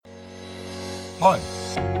Hi,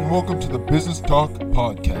 and welcome to the Business Talk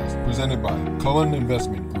Podcast, presented by Cullen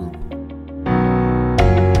Investment Group.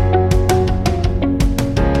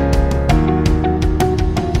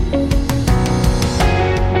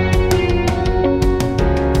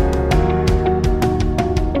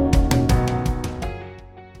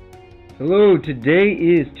 Hello, today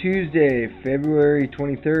is Tuesday, February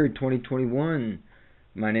 23rd, 2021.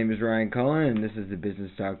 My name is Ryan Cullen, and this is the Business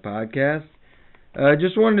Talk Podcast.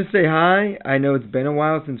 Just wanted to say hi. I know it's been a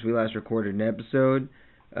while since we last recorded an episode.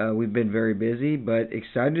 We've been very busy, but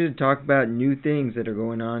excited to talk about new things that are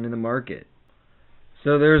going on in the market.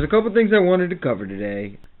 So there's a couple things I wanted to cover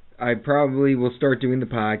today. I probably will start doing the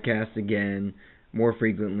podcast again more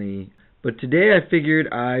frequently, but today I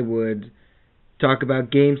figured I would talk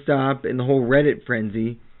about GameStop and the whole Reddit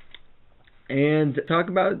frenzy, and talk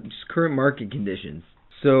about just current market conditions.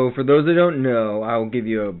 So for those that don't know, I'll give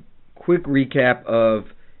you a quick recap of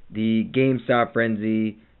the GameStop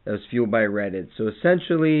frenzy that was fueled by Reddit. So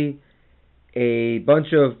essentially, a bunch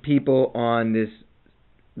of people on this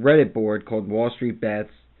Reddit board called Wall Street Bets,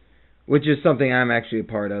 which is something I'm actually a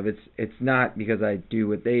part of. It's not because I do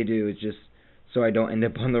what they do. It's just so I don't end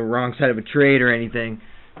up on the wrong side of a trade or anything.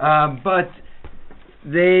 But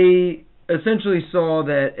they essentially saw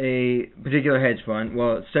that a particular hedge fund,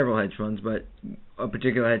 well, several hedge funds, but a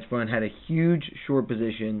particular hedge fund had a huge short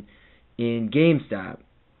position in GameStop.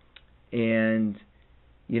 And,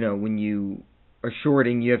 you know, when you are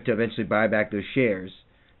shorting, you have to eventually buy back those shares.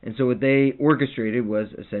 And so what they orchestrated was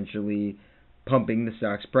essentially pumping the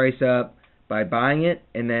stock's price up by buying it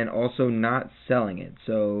and then also not selling it.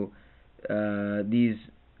 So these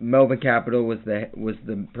Melvin Capital was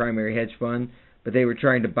the primary hedge fund, but they were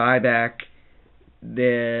trying to buy back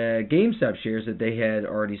the GameStop shares that they had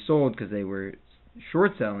already sold because they were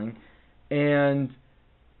short selling, and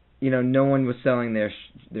you know, no one was selling their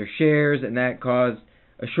shares, and that caused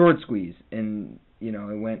a short squeeze. And you know,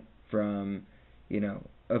 it went from, you know,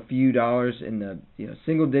 a few dollars in the, you know,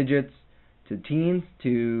 single digits to teens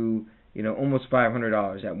to, you know, almost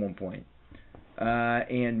 $500 at one point.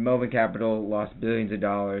 And Melvin Capital lost billions of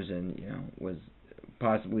dollars and, you know, was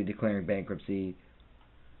possibly declaring bankruptcy.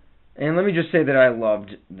 And let me just say that I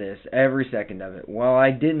loved this, every second of it. While I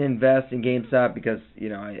didn't invest in GameStop because, you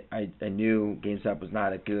know, I knew GameStop was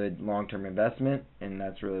not a good long-term investment, and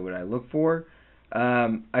that's really what I look for,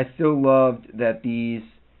 I still loved that these,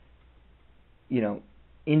 you know,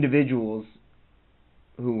 individuals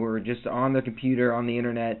who were just on the computer, on the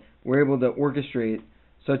internet, were able to orchestrate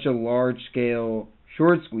such a large-scale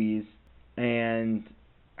short squeeze and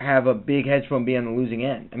have a big hedge fund be on the losing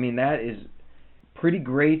end. I mean, that is pretty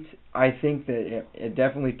great. I think that it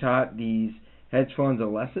definitely taught these hedge funds a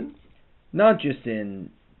lesson, not just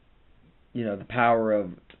in, you know, the power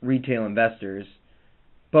of retail investors,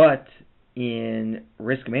 but in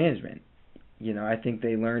risk management. You know, I think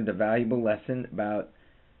they learned a valuable lesson about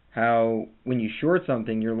how when you short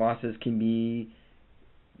something, your losses can be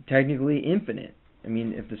technically infinite. I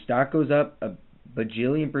mean, if the stock goes up a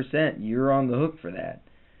bajillion %, you're on the hook for that.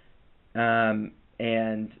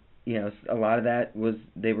 And you know, a lot of that was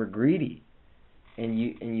they were greedy, and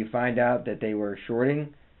you find out that they were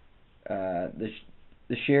shorting. The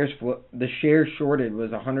shares shorted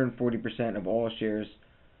was 140% of all shares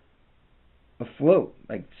afloat.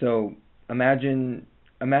 Like, so imagine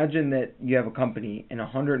that you have a company and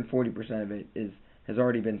 140% of it has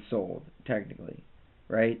already been sold technically,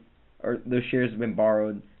 right? Or those shares have been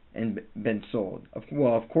borrowed and been sold.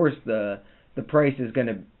 Well, of course the price is going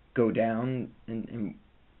to go down, and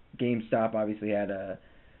GameStop obviously had a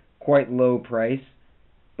quite low price,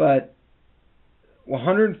 but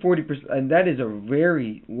 140%, and that is a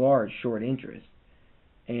very large short interest.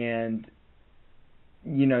 And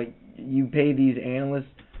you know, you pay these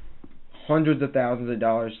analysts hundreds of thousands of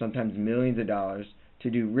dollars, sometimes millions of dollars,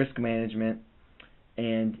 to do risk management,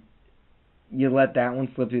 and you let that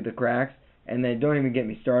one slip through the cracks. And then don't even get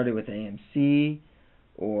me started with AMC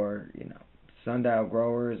or, you know, Sundial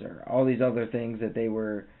Growers or all these other things that they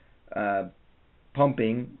were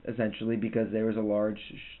pumping essentially because there was a large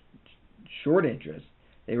short interest.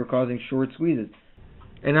 They were causing short squeezes.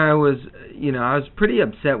 And I was pretty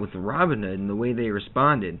upset with Robinhood and the way they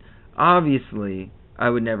responded. Obviously, I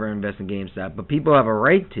would never invest in GameStop, but people have a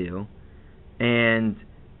right to. And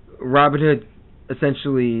Robinhood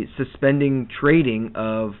essentially suspending trading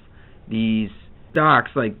of these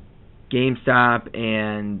stocks like GameStop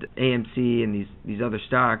and AMC and these other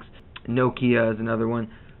stocks. Nokia is another one.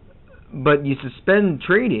 But you suspend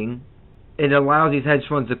trading, it allows these hedge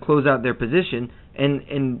funds to close out their position,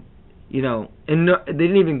 and you know, and no, they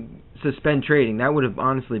didn't even suspend trading. That would have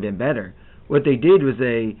honestly been better. What they did was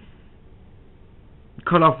they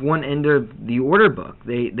cut off one end of the order book.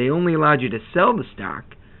 They only allowed you to sell the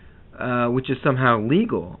stock, which is somehow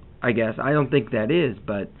legal, I guess. I don't think that is,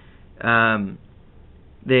 but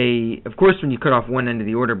they, of course, when you cut off one end of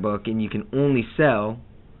the order book and you can only sell,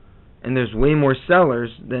 and there's way more sellers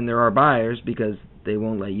than there are buyers because they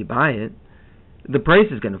won't let you buy it, the price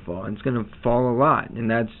is going to fall, and it's going to fall a lot, and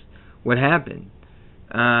that's what happened.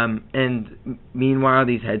 And meanwhile,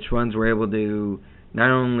 these hedge funds were able to not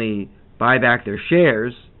only buy back their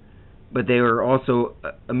shares, but they were also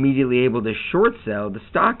immediately able to short sell the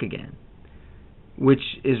stock again, which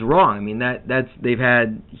is wrong. I mean, that's they've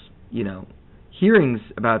had, hearings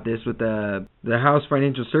about this with the House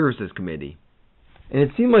Financial Services Committee. And it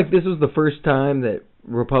seemed like this was the first time that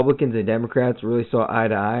Republicans and Democrats really saw eye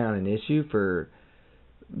to eye on an issue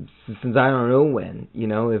since I don't know when.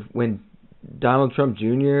 When Donald Trump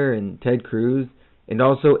Jr. and Ted Cruz and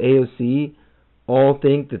also AOC all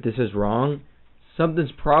think that this is wrong,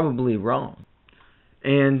 something's probably wrong.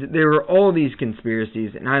 And there were all these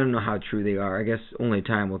conspiracies, and I don't know how true they are. I guess only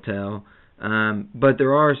time will tell. But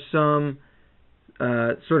there are some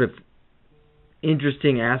sort of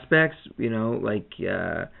interesting aspects, like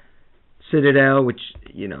Citadel, which,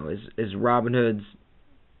 is Robinhood's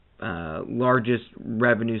largest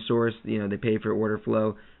revenue source. They pay for order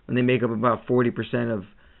flow. When they make up about 40% of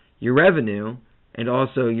your revenue, and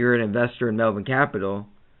also you're an investor in Melvin Capital,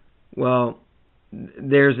 well,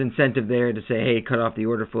 there's incentive there to say, hey, cut off the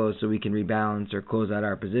order flow so we can rebalance or close out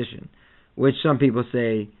our position, which some people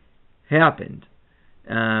say happened.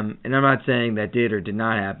 And I'm not saying that did or did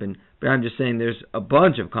not happen, but I'm just saying there's a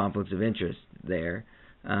bunch of conflicts of interest there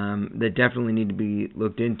that definitely need to be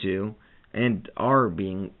looked into and are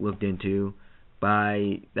being looked into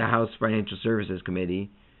by the House Financial Services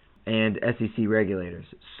Committee and SEC regulators.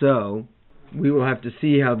 So we will have to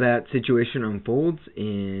see how that situation unfolds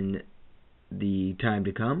in the time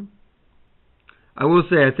to come. I will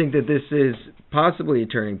say I think that this is possibly a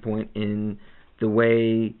turning point in the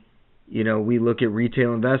way we look at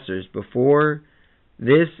retail investors. Before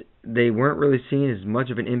this, they weren't really seen as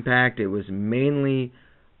much of an impact. It was mainly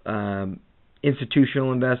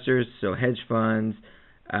institutional investors, so hedge funds,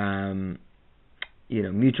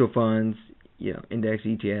 mutual funds, index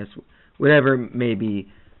ETFs, whatever it may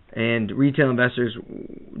be. And retail investors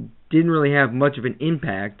didn't really have much of an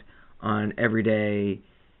impact on everyday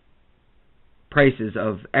prices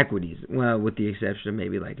of equities, well, with the exception of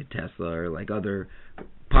maybe like a Tesla or like other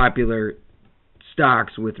popular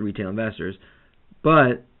stocks with retail investors.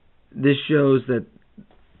 But this shows that,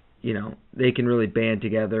 they can really band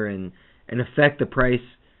together and affect the price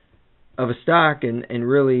of a stock and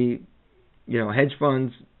really, hedge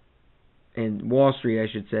funds and Wall Street,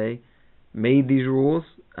 I should say, made these rules,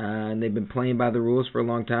 and they've been playing by the rules for a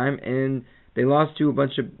long time, and they lost to a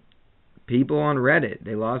bunch of people on Reddit.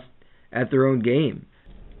 They lost at their own game.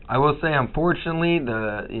 I will say, unfortunately,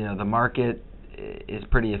 the market is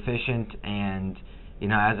pretty efficient, and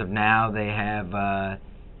as of now, they have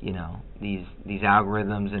these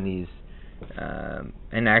algorithms and these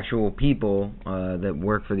and actual people that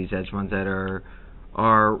work for these hedge funds that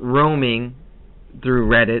are roaming through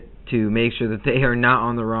Reddit to make sure that they are not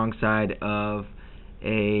on the wrong side of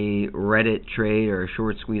a Reddit trade or a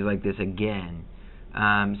short squeeze like this again.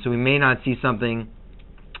 So we may not see something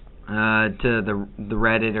to the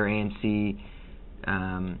Reddit or ANC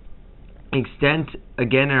extent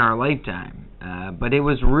again in our lifetime. But it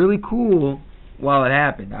was really cool while it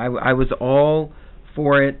happened. I was all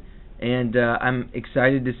for it, and I'm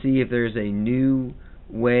excited to see if there's a new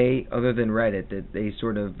way other than Reddit that they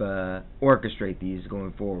sort of orchestrate these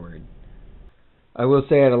going forward. I will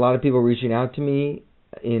say I had a lot of people reaching out to me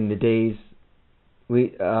in the days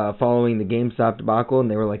following the GameStop debacle,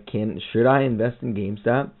 and they were like, should I invest in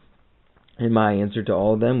GameStop? And my answer to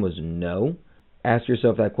all of them was no. Ask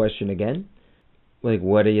yourself that question again. Like,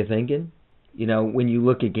 what are you thinking? When you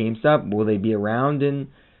look at GameStop, will they be around in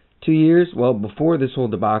 2 years? Well, before this whole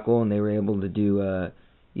debacle and they were able to do,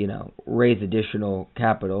 raise additional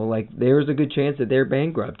capital, like, there's a good chance that they're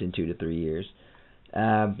bankrupt in 2 to 3 years.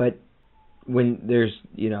 But when there's,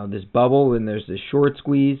 this bubble and there's this short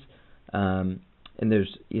squeeze, and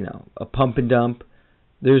there's, a pump and dump,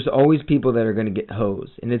 there's always people that are going to get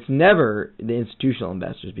hosed. And it's never the institutional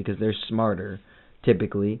investors because they're smarter,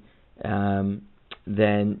 typically, than,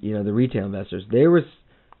 the retail investors. There was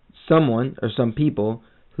someone or some people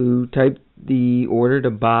who typed the order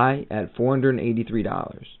to buy at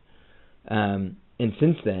 $483. And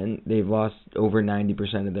since then, they've lost over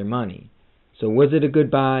 90% of their money. So was it a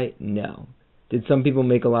good buy? No. Did some people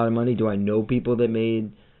make a lot of money? Do I know people that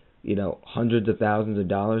made, hundreds of thousands of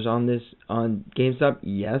dollars on GameStop?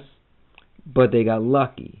 Yes. but they got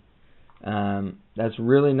lucky. That's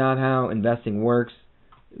really not how investing works.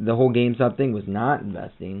 The whole GameStop thing was not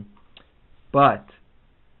investing, but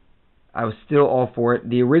I was still all for it.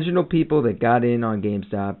 The original people that got in on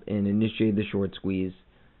GameStop and initiated the short squeeze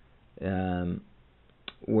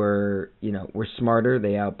were smarter.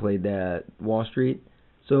 They outplayed Wall Street.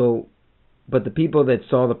 So, but the people that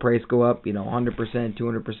saw the price go up, 100%,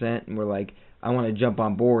 200%, and were like, I want to jump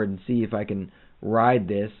on board and see if I can ride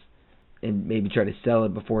this and maybe try to sell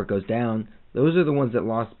it before it goes down, those are the ones that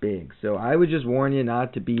lost big. So I would just warn you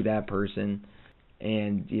not to be that person.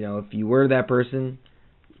 And, if you were that person,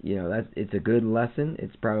 it's a good lesson.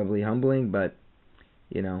 It's probably humbling, but,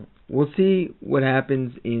 we'll see what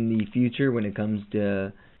happens in the future when it comes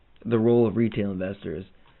to the role of retail investors.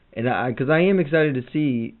 And because I am excited to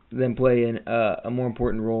see them play a more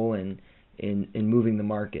important role in moving the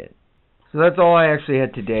market. So that's all I actually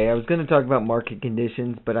had today. I was going to talk about market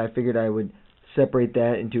conditions, but I figured I would separate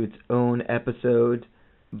that into its own episode.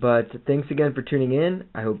 But thanks again for tuning in.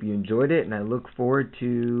 I hope you enjoyed it, and I look forward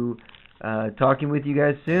to talking with you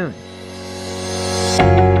guys soon.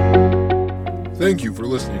 Thank you for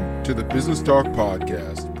listening to the Business Talk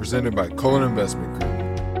Podcast presented by Cullen Investment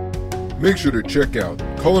Group. Make sure to check out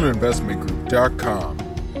culleninvestmentgroup.com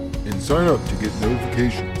and sign up to get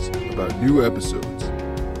notifications about new episodes.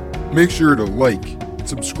 Make sure to like and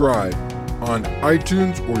subscribe on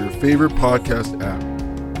iTunes or your favorite podcast app.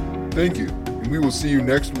 Thank you, and we will see you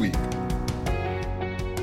next week.